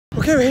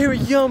Okay, we're here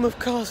at Yarmouth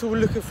Castle, we're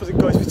looking for the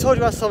ghosts. We told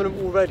you about some of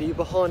them already,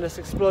 behind us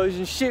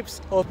explosions. Ships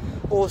are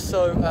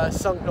also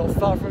sunk not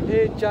far from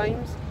here.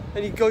 James,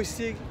 any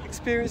ghostly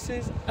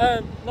experiences?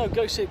 No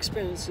ghostly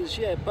experiences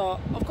yet, but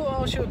I've got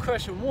to ask you a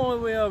question. While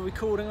we are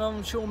recording,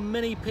 I'm sure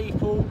many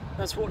people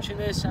that's watching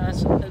this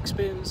has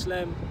experienced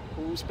them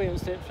or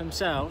experienced it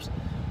themselves.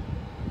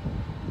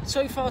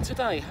 So far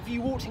today, have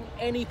you walked in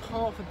any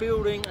part of a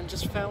building and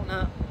just felt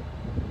that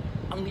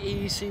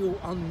uneasy or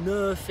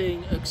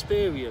unnerving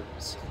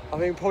experience? I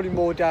think probably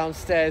more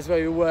downstairs where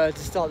we were to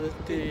start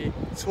the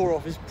tour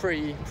off is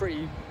pretty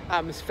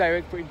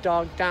atmospheric, pretty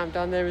dark, damp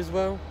down there as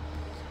well.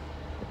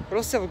 But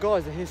lots of other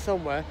guys are here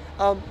somewhere.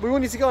 We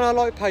wanted to go on our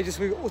like pages.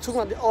 We're talking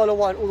about the Isle of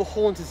Wight, all the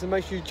haunted, so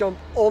make sure you jump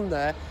on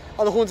there.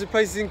 Other haunted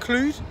places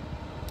include?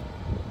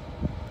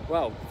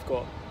 Well, we've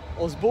got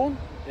Osborne.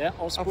 Yeah,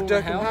 Osborne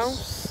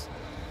House.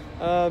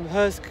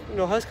 Hurst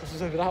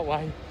Castle's over that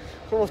way.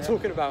 What am I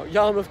talking about?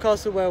 Yarmouth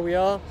Castle, where we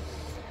are.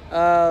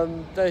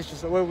 There's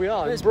just where we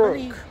are. There's Brook.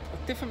 many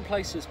different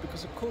places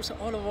because, of course, the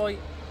Isle of Wight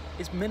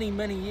is many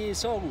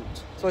years old.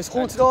 So it's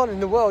haunted island in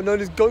the world,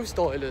 known as Ghost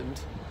Island.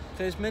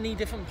 There's many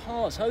different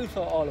parts over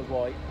Isle of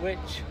Wight,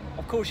 which,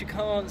 of course, you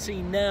can't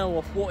see now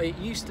of what it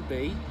used to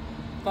be.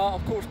 But,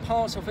 of course,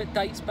 parts of it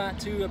dates back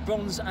to the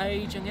Bronze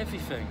Age and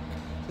everything.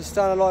 So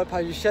stay on our like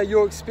page, share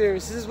your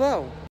experiences as well.